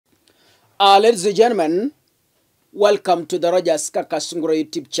Ladies and gentlemen, welcome to the Kakasungura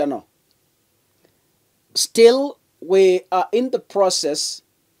YouTube channel. Still, we are in the process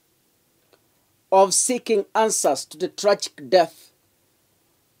of seeking answers to the tragic death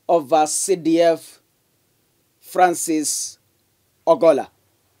of CDF Francis Ogolla.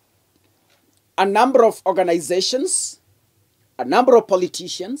 A number of organizations, a number of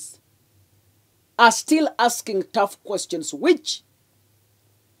politicians are still asking tough questions which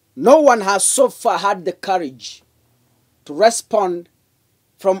no one has so far had the courage to respond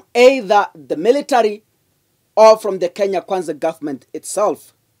from either the military or from the Kenya Kwanza government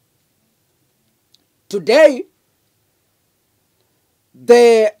itself. Today,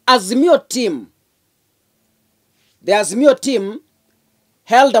 the Azimio team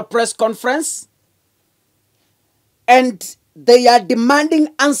held a press conference and they are demanding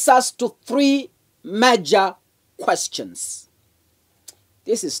answers to three major questions.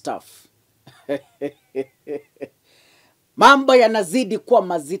 This is tough. Mambo yanazidi kuwa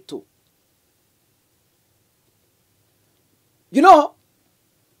mazito. You know,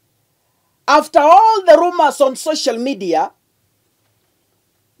 after all the rumors on social media,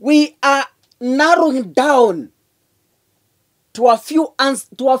 we are narrowing down to a few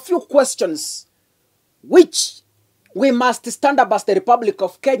questions which we must stand up as the Republic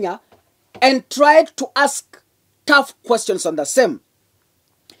of Kenya and try to ask tough questions on the same.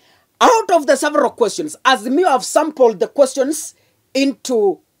 Out of the several questions, Azimio have sampled the questions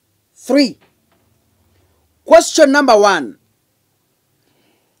into three. Question number one: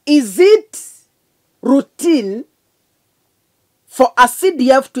 is it routine for a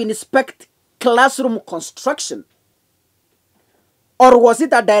CDF to inspect classroom construction? Or was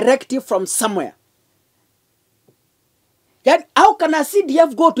it a directive from somewhere? Then how can a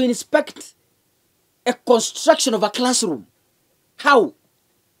CDF go to inspect a construction of a classroom? How?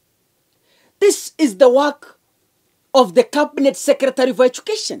 This is the work of the Cabinet Secretary for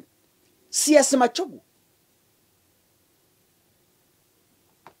Education, CS Machogu.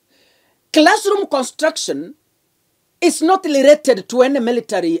 Classroom construction is not related to any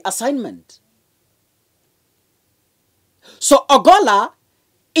military assignment. So Ogolla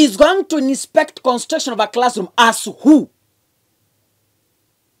is going to inspect construction of a classroom as who?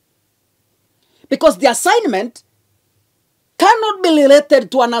 Because the assignment cannot be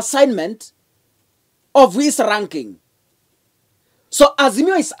related to an assignment of his ranking. So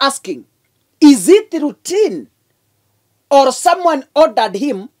Azimio is asking, is it routine or someone ordered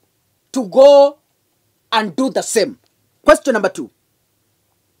him to go and do the same? Question number two: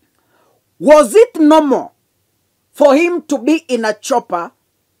 was it normal for him to be in a chopper,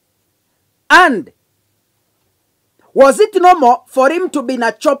 and was it normal for him to be in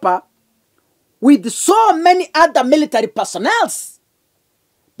a chopper with so many other military personnels?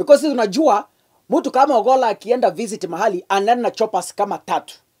 Because unajua mtu kama Ogolla akienda visit mahali anaenda na choppers kama 3.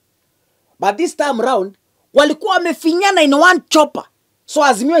 But this time round walikuwa wamefinyana in one chopper. So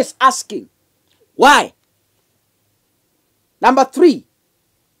Azimio is asking, why? Number 3,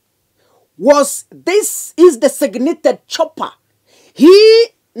 was this is the designated chopper? Hii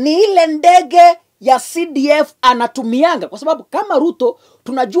ni ile ndege ya CDF anatumianga, kwa sababu kama Ruto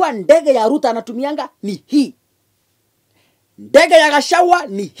tunajua ndege ya Ruto anatumianga ni hii. Ndege ya Gachagua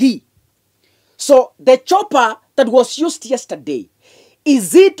ni hii. So the chopper that was used yesterday,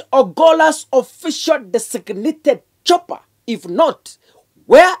 is it Ogolla's official designated chopper? If not,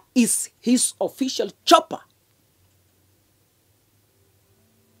 where is his official chopper?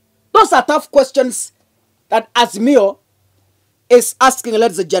 Those are tough questions that Azimio is asking,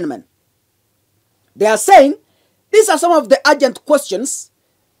 ladies and gentlemen. They are saying these are some of the urgent questions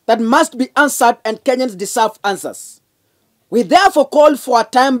that must be answered and Kenyans deserve answers. We therefore call for a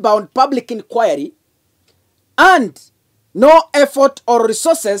time-bound public inquiry, and no effort or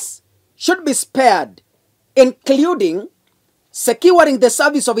resources should be spared, including securing the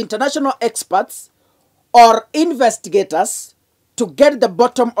service of international experts or investigators to get the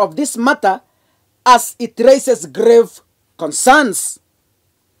bottom of this matter, as it raises grave concerns.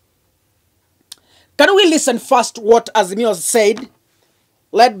 Can we listen first what Azimio said,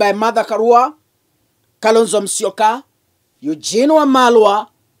 led by Martha Karua, Kalonzo Musyoka, Eugene Wamalwa,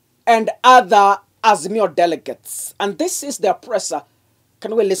 and other Azimio delegates? And this is their presser.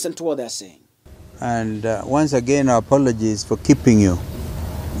 Can we listen to what they're saying? And once again, our apologies for keeping you.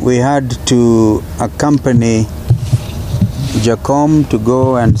 We had to accompany Jacom to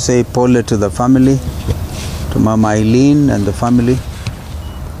go and say pole to the family, to Mama Eileen and the family.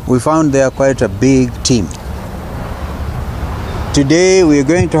 We found they are quite a big team. Today we are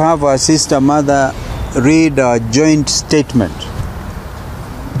going to have our sister mother read a joint statement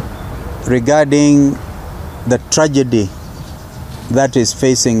regarding the tragedy that is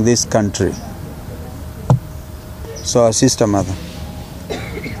facing this country. So, our sister mother.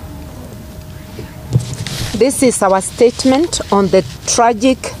 This is our statement on the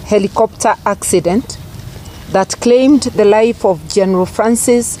tragic helicopter accident that claimed the life of General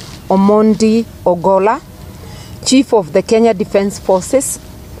Francis Omondi Ogolla, Chief of the Kenya Defence Forces,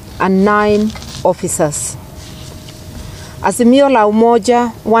 and 9 officers. Azimio la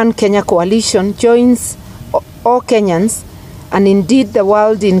Umoja One Kenya Coalition joins all Kenyans and indeed the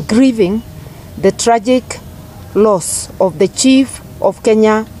world in grieving the tragic loss of the Chief of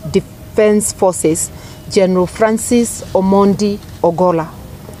Kenya Defence Forces, General Francis Omondi Ogolla.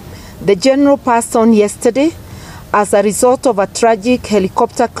 The General passed on yesterday as a result of a tragic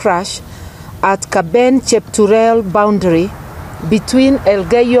helicopter crash at Kaben-Chepturel boundary between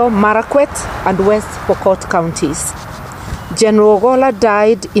Elgeyo Marakwet and West Pokot counties. General Ogolla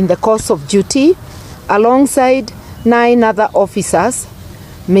died in the course of duty alongside 9 other officers,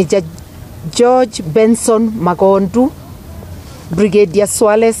 Major George Benson Magondu, Brigadier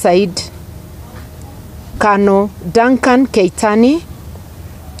Swale Said, Colonel Duncan Keitani,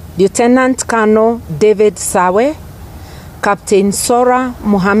 Lieutenant Colonel David Sawe, Captain Sora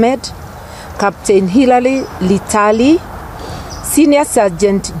Mohammed, Captain Hilary Litali, Senior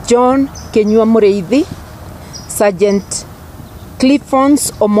Sergeant John Kenyua Mureithi, Sergeant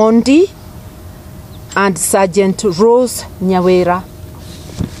Cliffons Omondi, and Sergeant Rose Nyawera.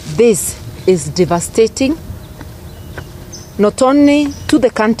 This is devastating, not only to the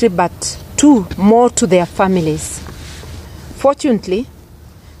country but more to their families. Fortunately,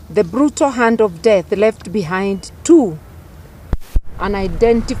 the brutal hand of death left behind 2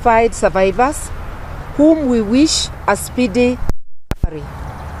 unidentified survivors whom we wish a speedy recovery.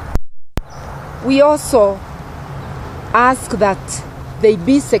 We also ask that they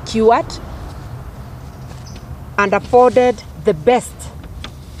be secured and afforded the best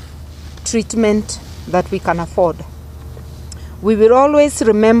treatment that we can afford. We will always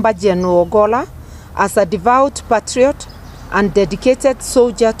remember General Ogolla as a devout patriot and dedicated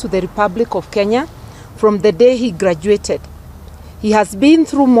soldier to the Republic of Kenya from the day he graduated. He has been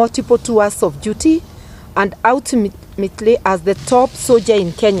through multiple tours of duty and ultimately as the top soldier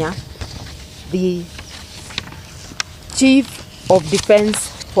in Kenya, the Chief of Defence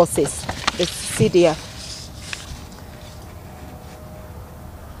Forces, the CDF.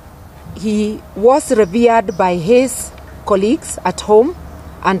 He was revered by his colleagues at home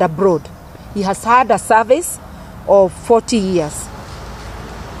and abroad. He has had a service of 40 years.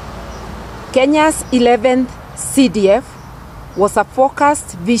 Kenya's 11th CDF was a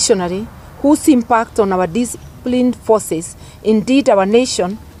focused visionary whose impact on our disciplined forces, indeed our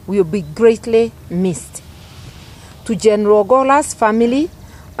nation, will be greatly missed. To General Ogolla's family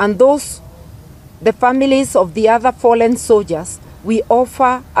and the families of the other fallen soldiers, we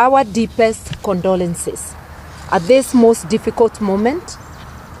offer our deepest condolences. At this most difficult moment,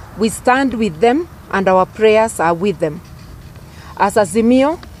 we stand with them and our prayers are with them. As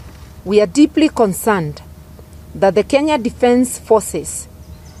Azimio, we are deeply concerned that the Kenya Defence Forces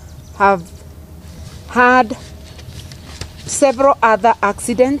have had several other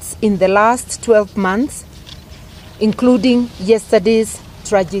accidents in the last 12 months, including yesterday's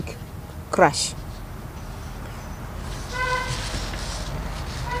tragic crash.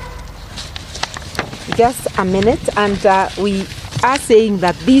 Just a minute, and we are saying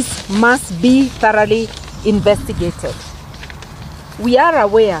that this must be thoroughly investigated. We are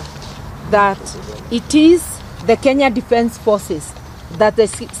aware that it is the Kenya Defence Forces that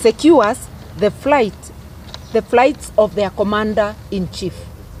secures the flights of their commander-in-chief,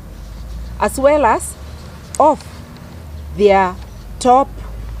 as well as of their top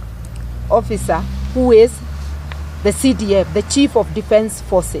officer, who is the CDF, the Chief of Defence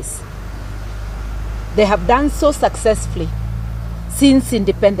Forces. They have done so successfully since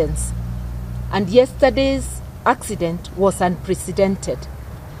independence, and yesterday's accident was unprecedented.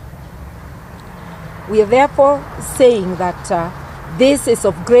 We are therefore saying that this is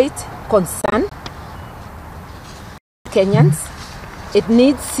of great concern to Kenyans. It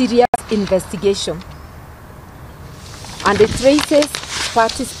needs serious investigation, and it raises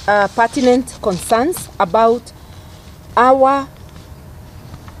pertinent concerns about our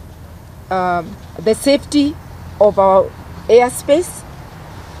the safety of our airspace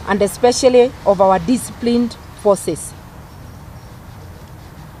and especially of our disciplined forces.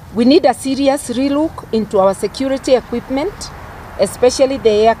 We need a serious relook into our security equipment, especially the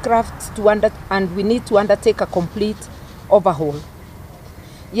aircraft, and we need to undertake a complete overhaul.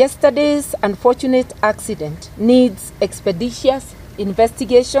 Yesterday's unfortunate accident needs expeditious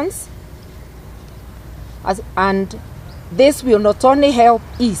investigations And this will not only help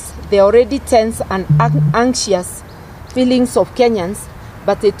ease the already tense and anxious feelings of Kenyans,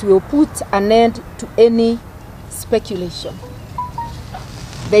 but it will put an end to any speculation.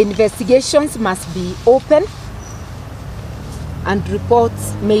 The investigations must be open and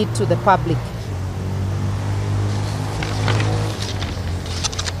reports made to the public.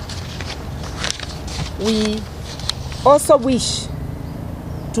 We also wish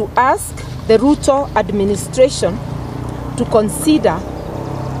to ask the Ruto administration to consider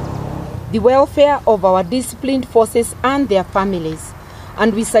the welfare of our disciplined forces and their families.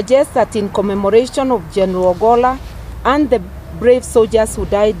 And we suggest that in commemoration of General Ogolla and the brave soldiers who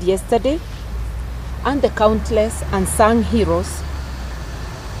died yesterday, and the countless unsung heroes,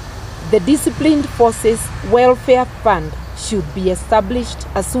 the Disciplined Forces Welfare Fund should be established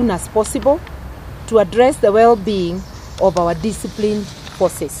as soon as possible to address the well-being of our disciplined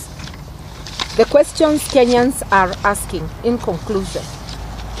forces. The questions Kenyans are asking, in conclusion,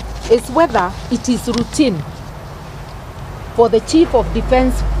 is whether it is routine for the Chief of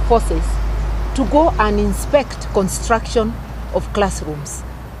Defense Forces to go and inspect construction of classrooms.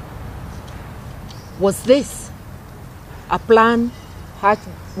 Was this a plan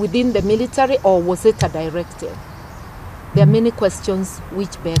within the military, or was it a directive? There are many questions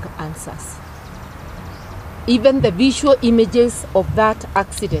which beg answers. Even the visual images of that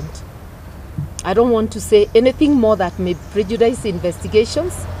accident, I don't want to say anything more that may prejudice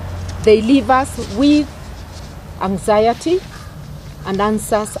investigations. They leave us with anxiety, and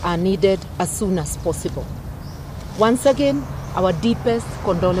answers are needed as soon as possible. Once again, our deepest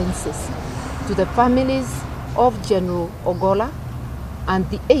condolences to the families of General Ogolla and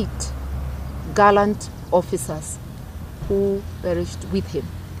the 8 gallant officers who perished with him,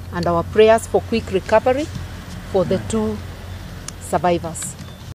 and our prayers for quick recovery for the 2 survivors.